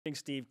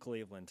Steve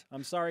Cleveland.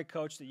 I'm sorry,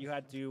 Coach, that you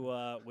had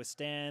to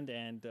withstand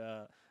and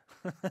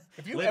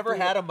Have you ever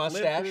had a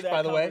mustache,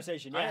 by the way?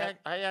 Yeah.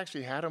 I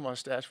actually had a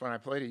mustache when I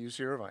played at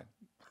UC Irvine.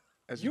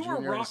 You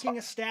were rocking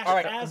a stash All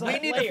right, as a we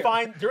player. need to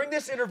find, during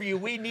this interview,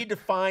 we need to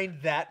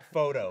find that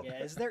photo.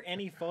 Yeah, is there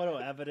any photo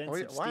evidence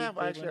of Steve I actually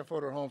Cleveland? have a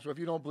photo at home, so if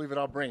you don't believe it,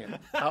 I'll bring it.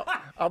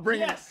 I'll bring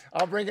Yes. it.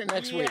 I'll bring it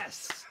next week.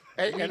 Yes.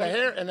 And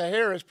the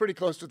hair is pretty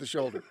close to the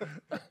shoulder.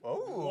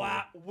 Oh.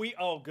 Wow.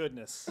 Oh,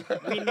 goodness.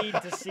 We need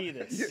to see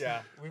this.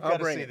 Yeah, we've got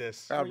to see it.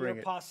 this. I'll For bring your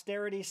it.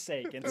 posterity's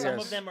sake. And some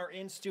of them are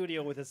in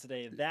studio with us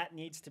today. That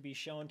needs to be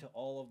shown to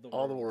all of the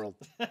world. All the world.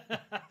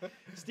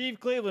 Steve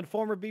Cleveland,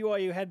 former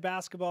BYU head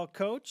basketball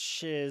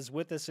coach, is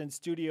with us in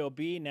Studio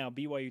B, now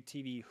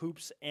BYUtv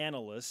hoops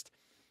analyst.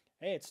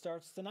 Hey, it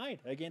starts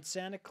tonight against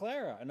Santa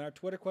Clara. And our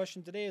Twitter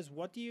question today is,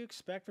 what do you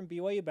expect from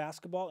BYU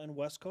basketball in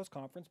West Coast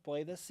Conference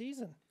play this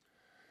season?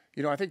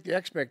 You know, I think the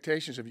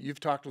expectations of you've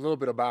talked a little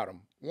bit about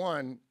them.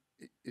 One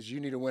is you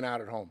need to win out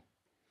at home.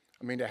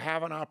 I mean, to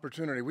have an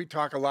opportunity. We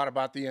talk a lot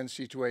about the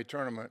NC2A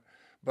tournament,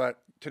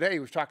 but today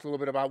we've talked a little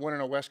bit about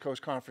winning a West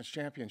Coast Conference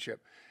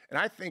championship. And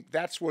I think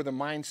that's where the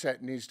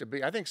mindset needs to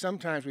be. I think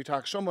sometimes we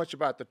talk so much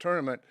about the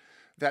tournament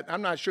that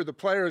I'm not sure the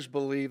players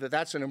believe that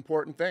that's an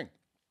important thing.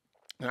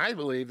 And I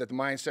believe that the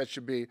mindset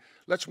should be,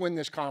 let's win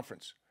this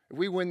conference. If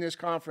we win this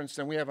conference,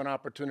 then we have an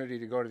opportunity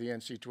to go to the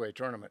NC2A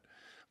tournament.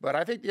 But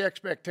I think the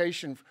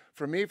expectation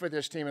for me for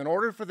this team, in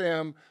order for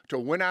them to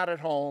win out at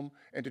home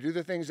and to do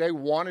the things they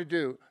want to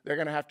do, they're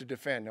going to have to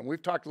defend. And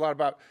we've talked a lot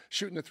about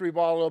shooting the three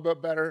ball a little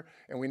bit better,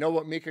 and we know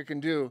what Mika can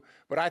do.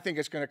 But I think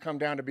it's going to come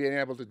down to being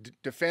able to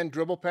defend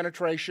dribble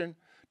penetration,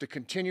 to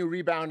continue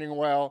rebounding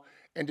well,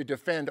 and to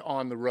defend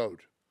on the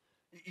road.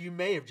 You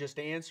may have just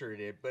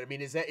answered it, but I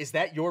mean, is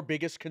that your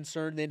biggest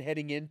concern then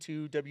heading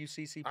into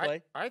WCC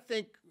play? I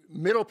think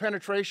middle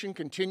penetration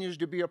continues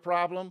to be a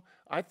problem.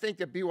 I think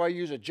that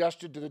BYU's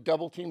adjusted to the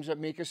double teams that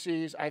Mika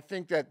sees. I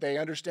think that they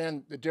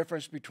understand the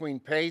difference between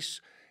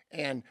pace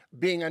and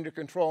being under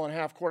control in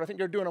half court. I think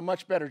they're doing a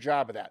much better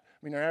job of that. I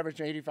mean, they're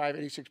averaging 85,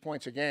 86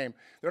 points a game.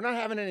 They're not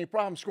having any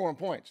problem scoring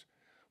points.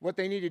 What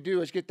they need to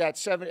do is get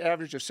that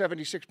average of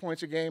 76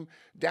 points a game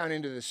down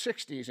into the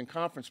 60s in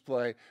conference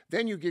play.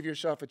 Then you give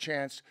yourself a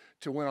chance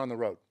to win on the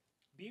road.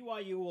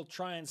 BYU will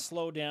try and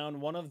slow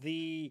down one of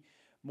the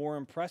more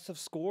impressive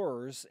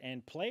scorers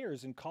and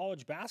players in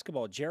college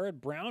basketball, Jared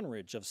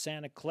Brownridge of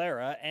Santa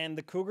Clara, and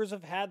the Cougars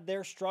have had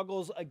their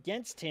struggles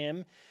against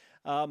him,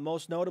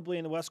 most notably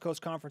in the West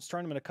Coast Conference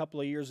Tournament a couple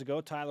of years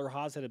ago. Tyler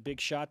Haws had a big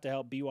shot to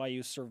help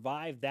BYU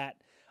survive that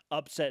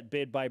upset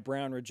bid by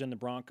Brownridge and the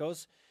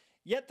Broncos.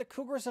 Yet the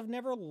Cougars have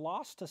never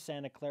lost to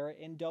Santa Clara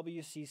in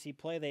WCC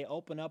play. They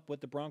open up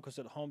with the Broncos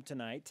at home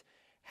tonight.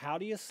 How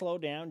do you slow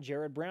down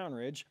Jared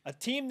Brownridge, a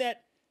team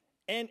that,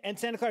 and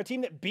Santa Clara, a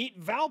team that beat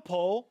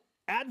Valpo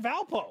at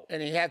Valpo? And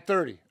he had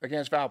 30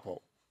 against Valpo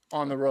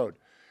on the road.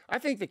 I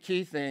think the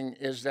key thing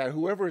is that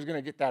whoever is going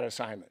to get that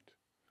assignment,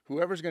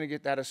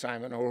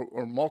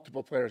 or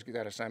multiple players get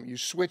that assignment, you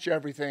switch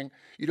everything.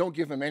 You don't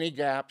give them any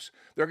gaps.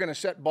 They're going to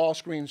set ball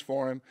screens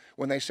for him.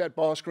 When they set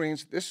ball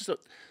screens, this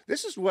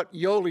is what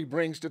Yoli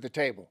brings to the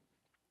table.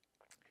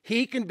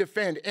 He can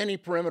defend any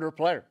perimeter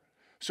player.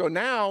 So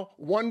now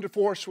 1 to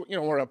 4,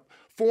 or a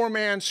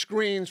 4-man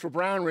screens for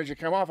Brownridge to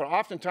come off. And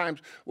oftentimes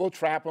we'll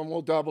trap him,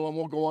 we'll double him,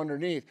 we'll go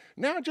underneath.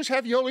 Now just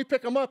have Yoli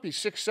pick him up. He's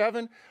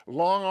 6'7",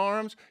 long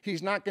arms.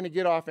 He's not going to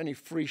get off any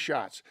free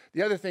shots.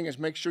 The other thing is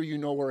make sure you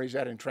know where he's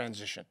at in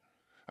transition.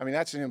 I mean,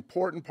 that's an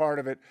important part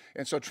of it.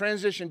 And so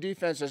transition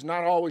defense has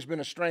not always been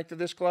a strength of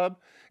this club.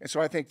 And so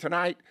I think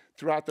tonight,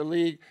 throughout the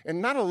league,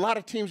 and not a lot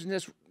of teams in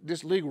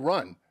this league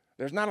run.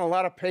 There's not a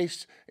lot of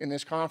pace in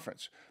this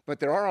conference, but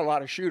there are a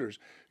lot of shooters.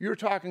 You were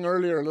talking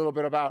earlier a little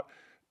bit about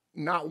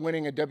not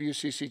winning a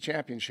WCC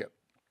championship.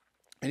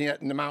 And yet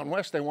in the Mountain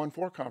West, they won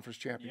 4 conference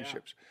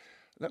championships.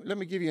 Yeah. Let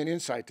me give you an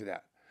insight to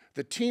that.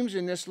 The teams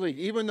in this league,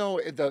 even though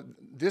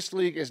this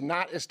league is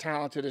not as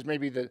talented as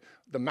maybe the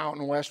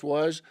Mountain West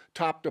was,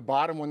 top to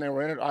bottom when they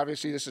were in it,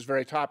 obviously this is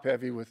very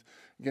top-heavy with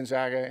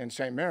Gonzaga and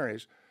St.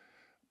 Mary's.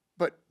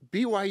 But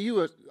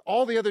BYU,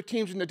 all the other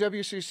teams in the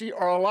WCC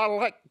are a lot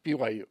like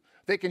BYU.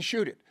 They can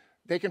shoot it.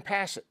 They can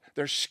pass it.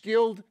 They're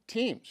skilled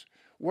teams.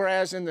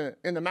 Whereas in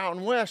the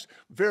Mountain West,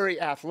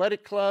 very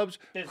athletic clubs,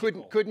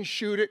 couldn't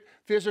shoot it,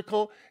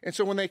 physical. And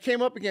so when they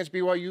came up against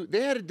BYU,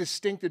 they had a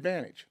distinct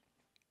advantage.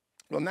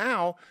 Well,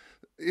 now,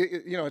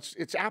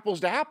 it's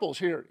apples to apples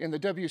here in the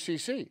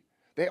WCC.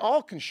 They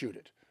all can shoot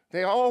it.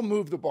 They all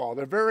move the ball.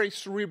 They're very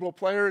cerebral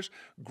players,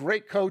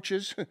 great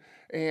coaches,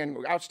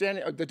 and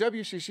outstanding. The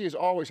WCC has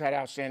always had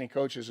outstanding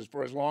coaches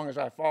for as long as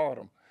I followed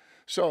them.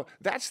 So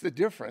that's the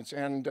difference.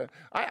 And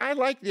I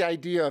like the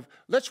idea of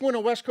let's win a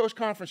West Coast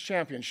Conference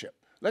championship.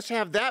 Let's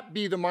have that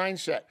be the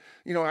mindset.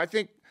 I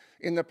think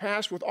in the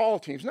past with all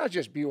teams, not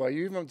just BYU,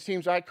 even the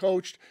teams I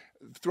coached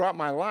throughout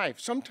my life,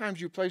 sometimes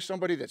you play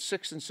somebody that's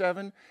 6 and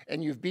 7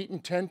 and you've beaten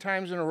 10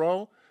 times in a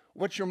row.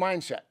 What's your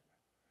mindset?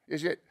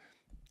 Is it,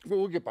 well,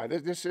 we'll get by.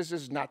 This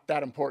is not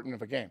that important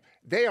of a game.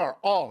 They are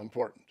all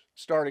important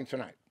starting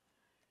tonight.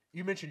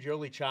 You mentioned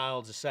Yoli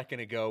Childs a second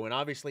ago, and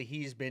obviously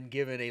he's been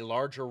given a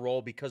larger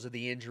role because of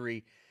the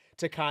injury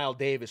to Kyle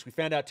Davis. We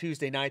found out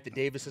Tuesday night that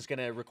Davis is going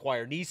to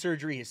require knee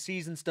surgery. His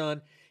season's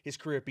done. His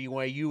career at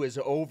BYU is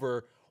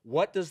over.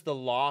 What does the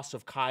loss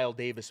of Kyle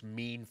Davis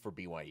mean for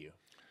BYU?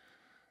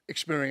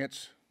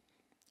 Experience,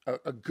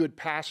 a good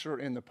passer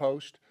in the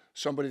post,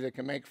 somebody that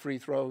can make free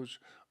throws,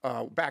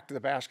 back to the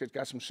basket,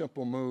 got some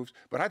simple moves.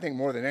 But I think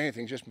more than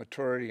anything, just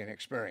maturity and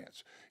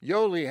experience.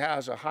 Yoli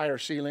has a higher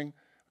ceiling.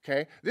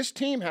 Okay, this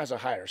team has a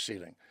higher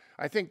ceiling.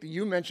 I think that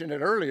you mentioned it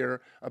earlier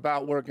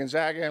about where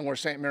Gonzaga and where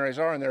St. Mary's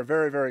are, and they're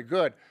very, very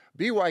good.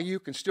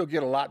 BYU can still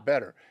get a lot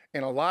better,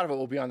 and a lot of it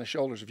will be on the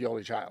shoulders of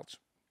Yoli Childs.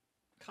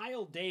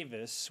 Kyle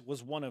Davis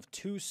was one of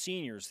two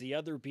seniors, the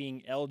other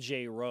being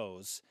L.J.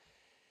 Rose.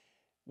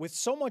 With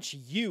so much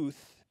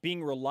youth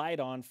being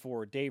relied on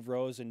for Dave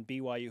Rose and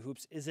BYU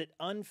hoops, is it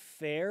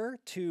unfair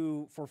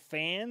for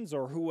fans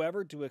or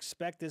whoever to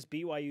expect this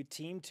BYU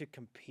team to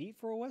compete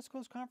for a West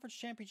Coast Conference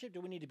championship? Do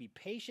we need to be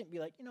patient, be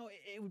like,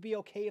 it would be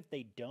okay if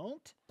they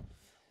don't?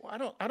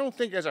 Well, I don't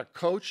think as a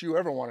coach you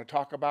ever want to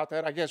talk about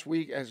that. I guess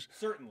we as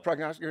Certainly.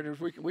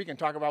 prognosticators, we can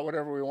talk about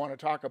whatever we want to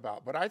talk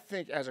about. But I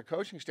think as a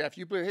coaching staff,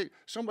 you believe, hey,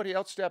 somebody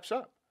else steps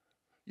up.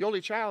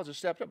 Yoli Childs has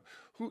stepped up.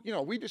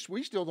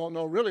 We still don't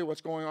know really what's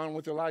going on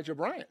with Elijah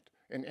Bryant.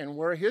 And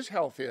where his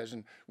health is,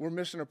 and we're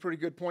missing a pretty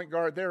good point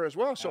guard there as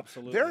well. So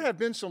Absolutely. There have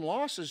been some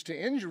losses to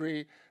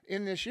injury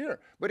in this year,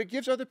 but it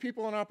gives other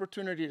people an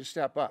opportunity to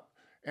step up.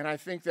 And I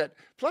think that,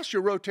 plus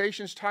your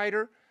rotation's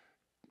tighter,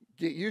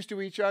 get used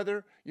to each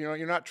other.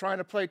 You're not trying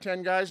to play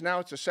 10 guys. Now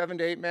it's a 7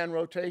 to 8 man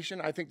rotation.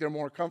 I think they're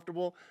more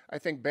comfortable. I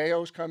think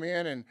Bayo's come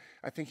in, and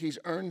I think he's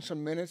earned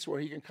some minutes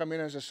where he can come in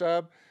as a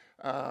sub.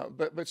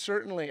 But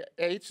certainly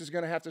Aites is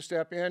going to have to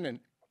step in, and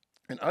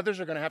others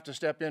are going to have to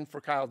step in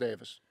for Kyle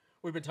Davis.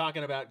 We've been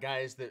talking about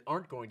guys that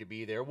aren't going to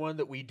be there. One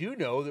that we do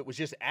know that was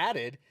just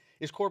added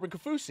is Corbin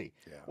Kaufusi.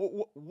 Yeah.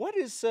 What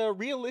is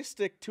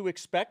realistic to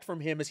expect from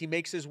him as he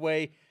makes his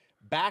way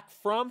back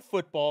from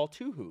football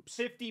to hoops?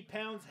 50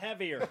 pounds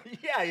heavier.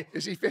 Yeah.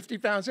 Is he 50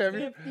 pounds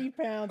heavier? 50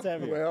 pounds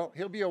heavier. Well,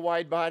 he'll be a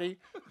wide body,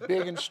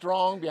 big and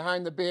strong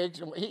behind the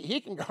bigs.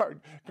 He can guard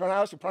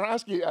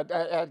Karnowski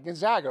at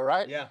Gonzaga,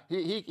 right? Yeah.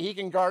 He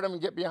can guard him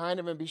and get behind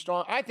him and be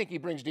strong. I think he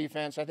brings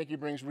defense. I think he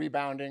brings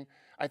rebounding.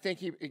 I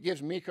think it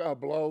gives Mika a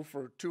blow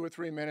for 2 or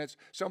 3 minutes.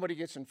 Somebody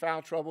gets in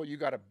foul trouble. You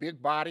got a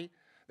big body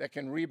that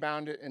can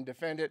rebound it and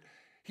defend it.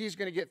 He's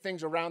going to get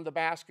things around the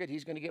basket.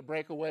 He's going to get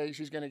breakaways.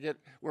 He's going to get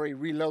where he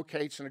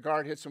relocates and a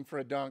guard hits him for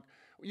a dunk.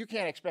 You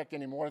can't expect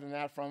any more than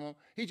that from him.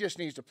 He just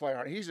needs to play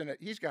hard.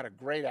 He's got a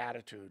great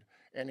attitude,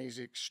 and he's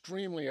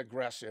extremely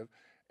aggressive.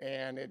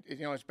 And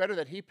it's better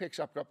that he picks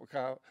up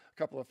a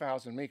couple of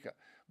fouls than Mika.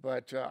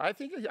 But I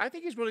think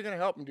he's really going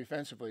to help him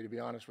defensively, to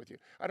be honest with you.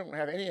 I don't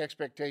have any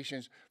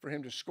expectations for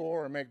him to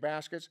score or make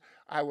baskets.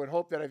 I would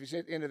hope that if he's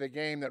into the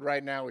game, that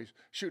right now he's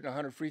shooting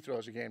 100 free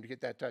throws a game to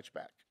get that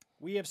touchback.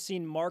 We have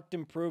seen marked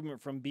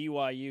improvement from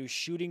BYU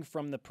shooting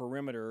from the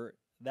perimeter.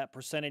 That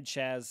percentage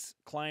has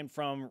climbed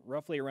from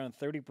roughly around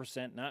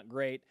 30%, not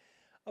great,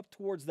 up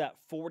towards that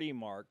 40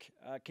 mark.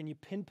 Can you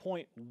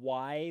pinpoint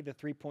why the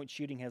three-point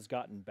shooting has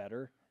gotten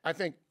better? I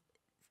think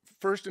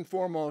first and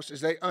foremost is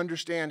they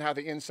understand how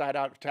the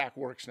inside-out attack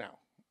works now.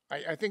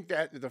 I think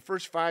that the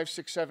first 5,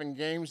 6, 7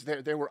 games,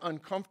 they were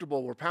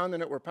uncomfortable. We're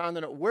pounding it.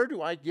 Where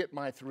do I get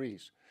my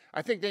threes?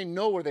 I think they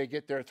know where they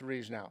get their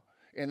threes now,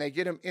 and they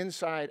get them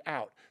inside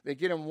out. They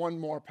get them one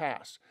more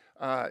pass.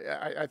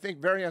 I think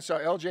very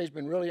unselfish. LJ's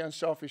been really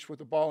unselfish with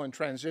the ball in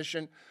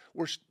transition.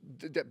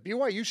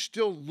 BYU's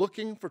still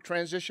looking for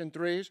transition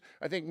threes.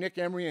 I think Nick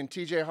Emery and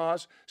TJ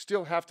Haws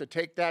still have to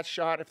take that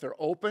shot if they're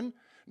open.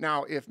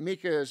 Now, if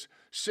Mika is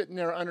sitting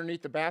there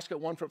underneath the basket,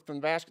 1 foot from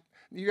the basket,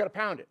 you got to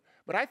pound it.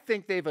 But I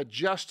think they've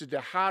adjusted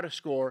to how to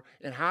score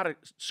and how to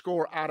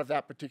score out of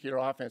that particular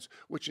offense,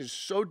 which is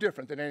so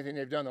different than anything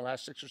they've done the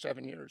last 6 or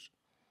 7 years.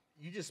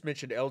 You just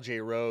mentioned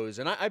L.J. Rose,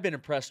 and I've been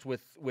impressed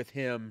with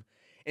him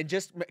and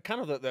just kind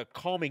of the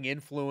calming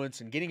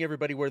influence and getting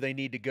everybody where they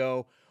need to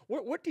go.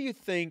 What do you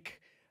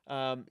think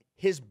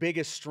his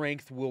biggest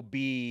strength will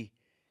be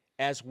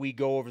as we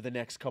go over the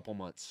next couple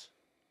months?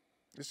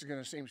 This is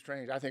going to seem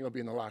strange. I think it'll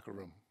be in the locker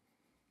room.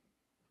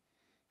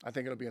 I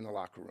think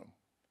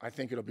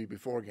it'll be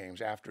before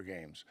games, after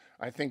games.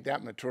 I think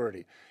that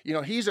maturity.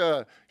 He's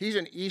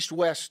an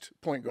east-west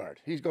point guard.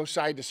 He goes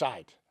side to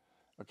side.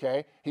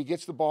 Okay? He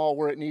gets the ball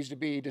where it needs to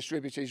be,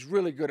 distributes. He's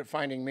really good at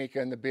finding Mika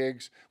and the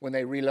bigs when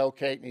they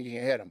relocate and he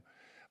can hit them.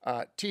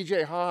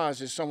 TJ Haws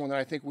is someone that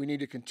I think we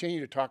need to continue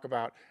to talk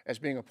about as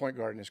being a point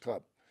guard in this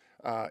club.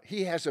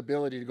 He has the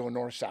ability to go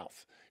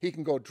north-south. He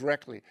can go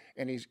directly,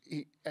 and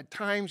at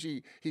times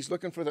he's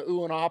looking for the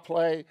ooh and ah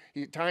play.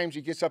 At times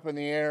he gets up in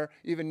the air.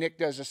 Even Nick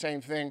does the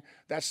same thing.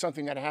 That's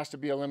something that has to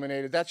be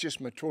eliminated. That's just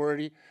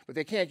maturity. But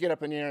they can't get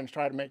up in the air and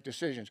try to make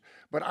decisions.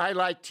 But I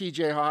like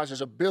TJ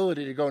Haws'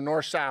 ability to go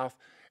north-south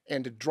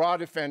and to draw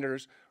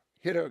defenders,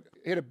 hit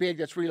a big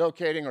that's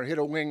relocating or hit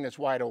a wing that's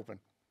wide open.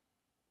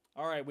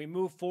 All right, we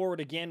move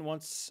forward again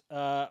once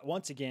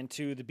again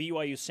to the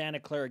BYU Santa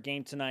Clara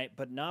game tonight,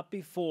 but not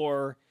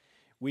before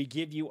we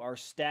give you our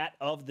stat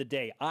of the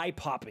day.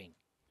 Eye-popping.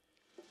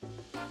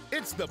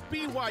 It's the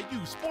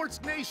BYU Sports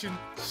Nation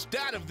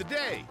Stat of the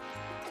Day.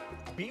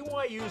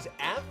 BYU's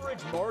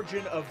average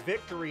margin of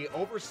victory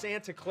over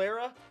Santa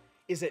Clara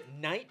is at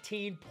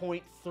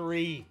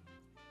 19.3.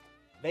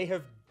 They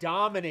have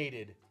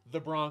dominated the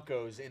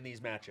Broncos in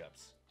these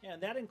matchups. Yeah,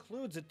 and that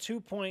includes a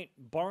 2-point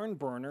barn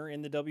burner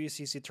in the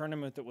WCC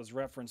tournament that was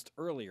referenced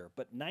earlier,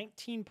 but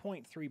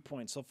 19.3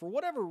 points. So for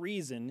whatever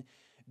reason,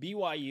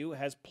 BYU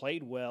has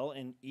played well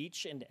in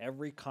each and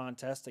every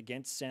contest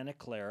against Santa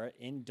Clara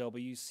in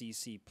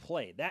WCC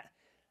play.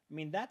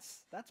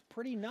 That's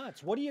pretty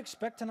nuts. What do you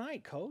expect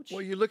tonight, Coach?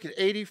 Well, you look at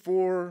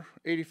 84,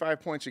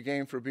 85 points a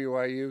game for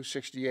BYU,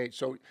 68.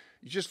 So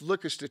you just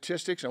look at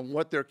statistics and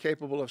what they're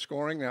capable of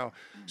scoring. Now,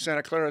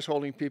 Santa Clara is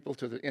holding people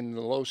in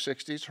the low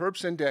 60s. Herb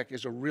Sendek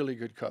is a really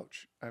good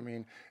coach. I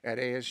mean, at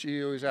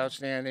ASU, he's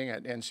outstanding.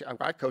 At NC,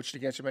 I coached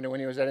against him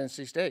when he was at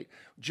NC State.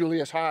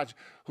 Julius Hodge,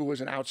 who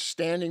was an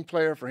outstanding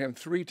player for him,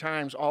 3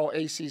 times All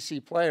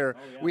ACC player.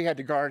 Oh, yeah. We had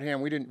to guard him.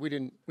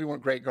 We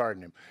weren't great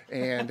guarding him,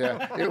 and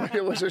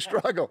it was a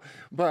struggle.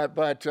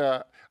 But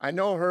I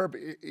know Herb.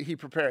 He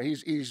prepared.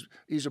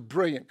 He's a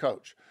brilliant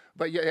coach.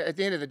 But at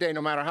the end of the day,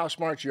 no matter how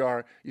smart you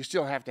are, you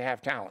still have to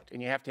have talent,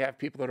 and you have to have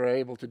people that are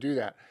able to do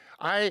that.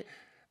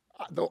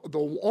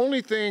 The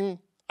only thing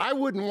I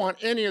wouldn't want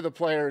any of the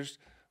players.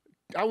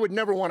 I would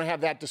never want to have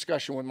that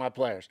discussion with my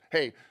players.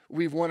 Hey,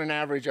 we've won an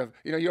average of,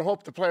 you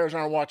hope the players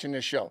aren't watching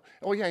this show.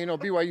 Oh, yeah,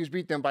 BYU's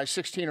beat them by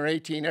 16 or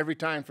 18 every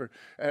time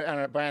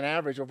by an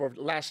average over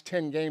the last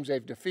 10 games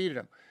they've defeated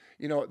them.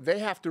 They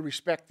have to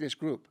respect this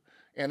group,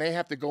 and they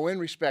have to go in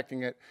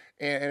respecting it.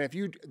 And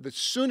as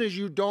soon as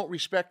you don't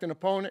respect an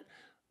opponent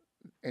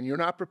and you're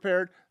not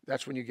prepared,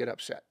 that's when you get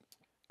upset.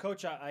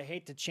 Coach, I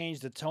hate to change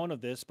the tone of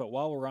this, but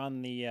while we're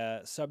on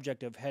the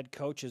subject of head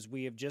coaches,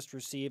 we have just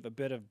received a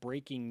bit of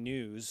breaking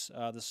news.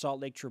 The Salt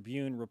Lake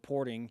Tribune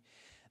reporting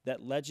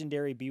that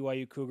legendary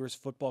BYU Cougars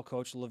football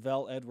coach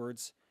LaVell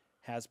Edwards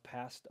has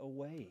passed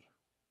away.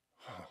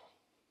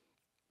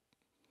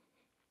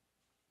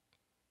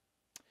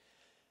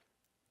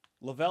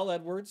 LaVell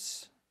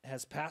Edwards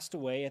has passed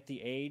away at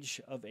the age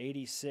of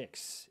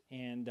 86,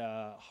 and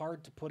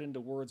hard to put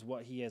into words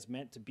what he has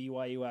meant to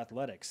BYU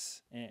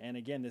athletics. And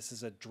again, this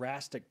is a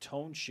drastic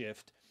tone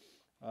shift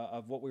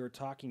of what we were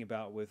talking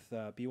about with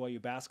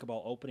BYU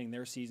basketball opening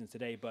their season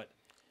today, but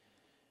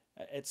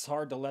it's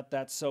hard to let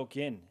that soak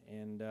in,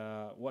 and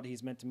what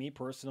he's meant to me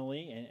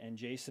personally, and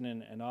Jason,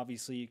 and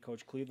obviously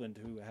Coach Cleveland,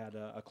 who had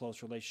a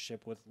close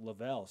relationship with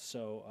LaVell.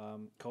 So,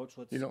 Coach,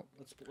 let's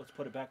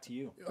put it back to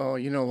you. Oh,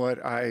 you know what?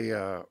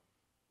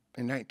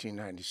 In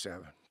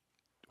 1997.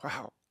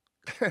 Wow.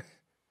 That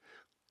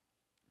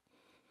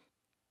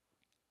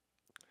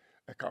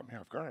caught me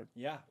off guard.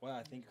 Yeah, well,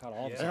 I think it caught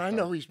all of us. And I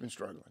know he's been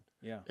struggling.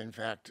 Yeah. In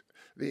fact,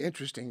 the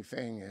interesting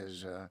thing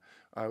is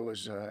I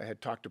had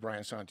talked to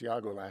Brian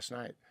Santiago last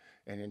night,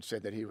 and he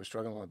said that he was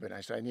struggling a little bit.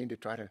 I said, I need to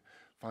try to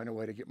find a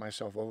way to get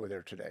myself over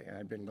there today. And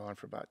I'd been gone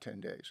for about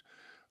 10 days.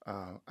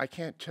 I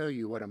can't tell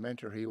you what a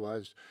mentor he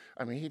was.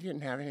 I mean, he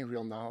didn't have any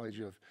real knowledge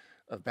of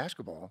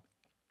basketball,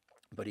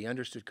 but he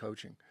understood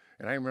coaching.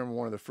 And I remember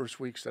one of the first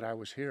weeks that I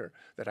was here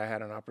that I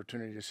had an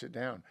opportunity to sit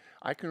down.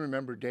 I can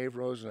remember Dave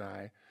Rose and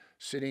I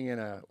sitting in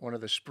one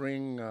of the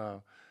spring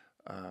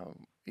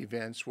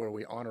events where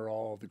we honor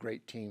all the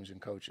great teams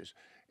and coaches.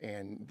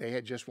 And they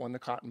had just won the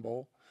Cotton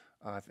Bowl.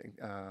 I think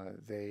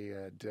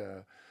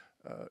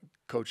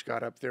Coach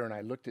got up there, and I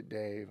looked at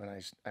Dave, and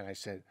I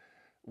said,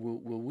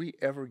 will we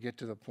ever get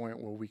to the point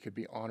where we could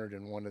be honored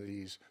in one of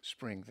these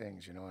spring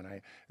things,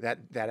 And that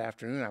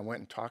afternoon, I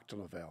went and talked to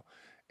LaVell.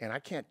 And I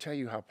can't tell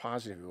you how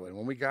positive it was.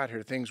 When we got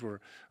here, things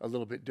were a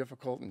little bit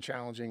difficult and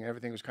challenging.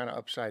 Everything was kind of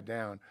upside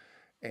down.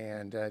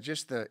 And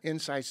just the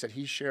insights that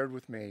he shared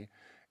with me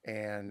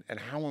and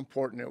how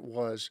important it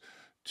was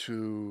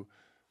to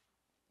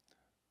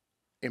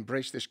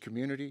embrace this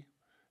community,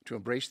 to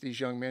embrace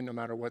these young men no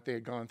matter what they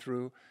had gone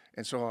through.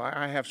 And so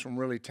I have some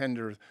really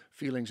tender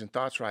feelings and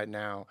thoughts right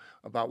now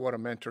about what a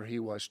mentor he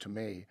was to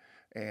me.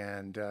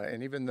 And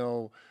even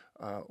though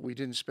we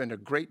didn't spend a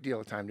great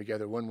deal of time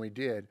together, when we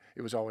did,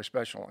 it was always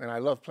special. And I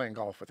love playing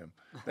golf with him.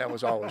 That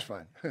was always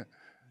fun.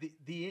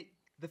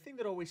 The thing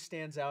that always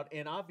stands out,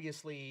 and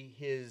obviously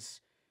his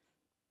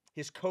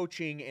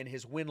coaching and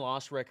his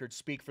win-loss records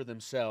speak for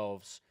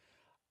themselves,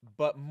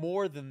 but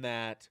more than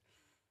that,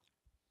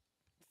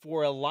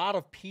 for a lot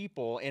of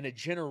people and a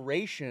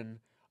generation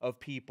of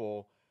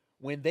people,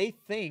 when they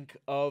think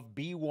of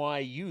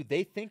BYU,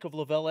 they think of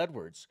LaVell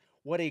Edwards.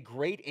 What a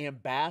great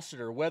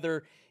ambassador,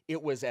 whether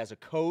it was as a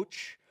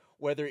coach,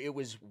 whether it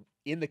was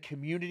in the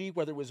community,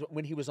 whether it was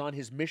when he was on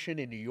his mission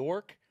in New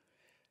York.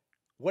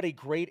 What a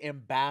great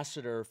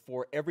ambassador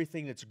for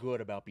everything that's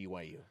good about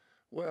BYU.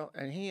 Well,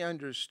 and he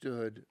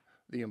understood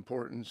the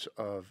importance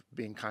of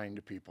being kind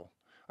to people.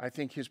 I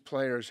think his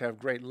players have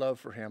great love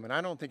for him, and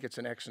I don't think it's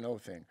an X and O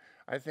thing.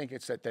 I think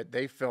it's that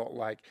they felt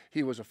like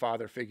he was a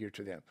father figure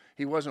to them.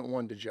 He wasn't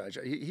one to judge.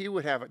 He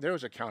would have, there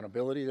was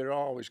accountability. There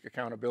always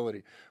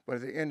accountability. But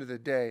at the end of the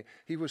day,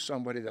 he was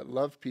somebody that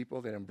loved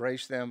people, that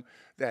embraced them,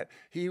 that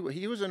he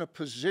was in a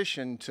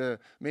position to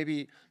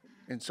maybe,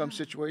 in some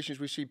situations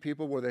we see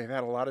people where they've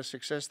had a lot of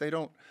success, they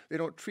don't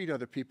treat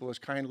other people as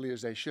kindly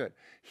as they should.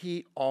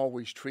 He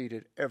always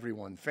treated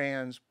everyone,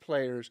 fans,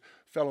 players,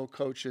 fellow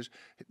coaches.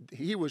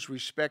 He was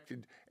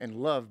respected and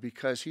loved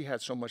because he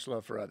had so much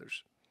love for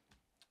others.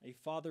 A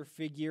father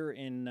figure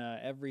in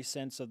every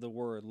sense of the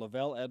word.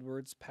 LaVell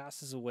Edwards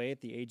passes away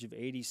at the age of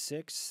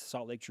 86.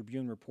 Salt Lake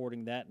Tribune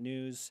reporting that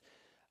news.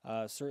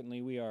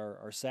 Certainly we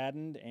are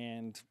saddened,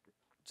 and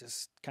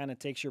just kind of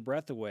takes your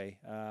breath away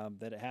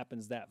that it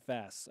happens that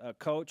fast.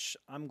 Coach,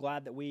 I'm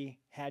glad that we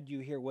had you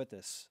here with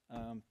us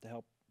to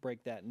help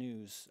break that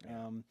news.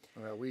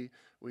 Well,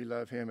 we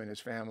love him and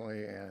his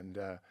family, and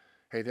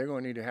hey, they're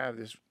going to need to have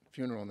this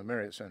funeral in the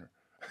Marriott Center.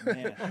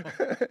 Man.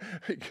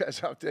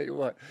 Because I'll tell you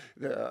what,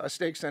 a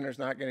stake center is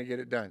not going to get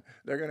it done.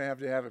 They're going to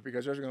have it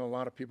because there's going to be a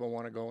lot of people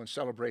want to go and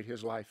celebrate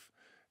his life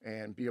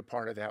and be a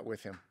part of that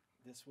with him.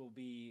 This will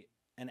be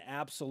an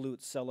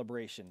absolute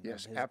celebration.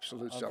 Yes, of his,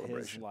 absolute of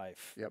celebration. His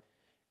life. Yep.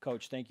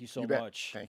 Coach, thank you so You bet. much. Thank you.